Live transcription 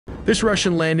This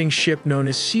Russian landing ship, known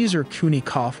as Caesar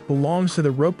Kunikov, belongs to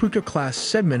the Ropukha-class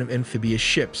segment of amphibious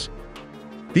ships.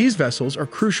 These vessels are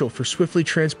crucial for swiftly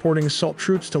transporting assault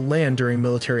troops to land during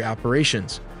military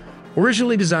operations.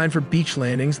 Originally designed for beach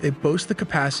landings, they boast the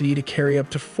capacity to carry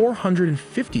up to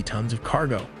 450 tons of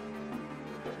cargo.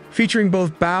 Featuring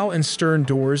both bow and stern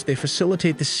doors, they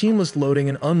facilitate the seamless loading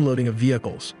and unloading of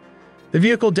vehicles. The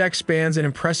vehicle deck spans an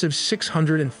impressive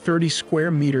 630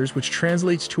 square meters, which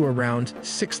translates to around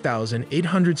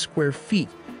 6,800 square feet,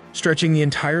 stretching the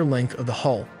entire length of the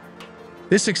hull.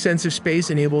 This extensive space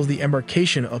enables the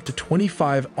embarkation of up to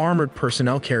 25 armored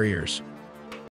personnel carriers.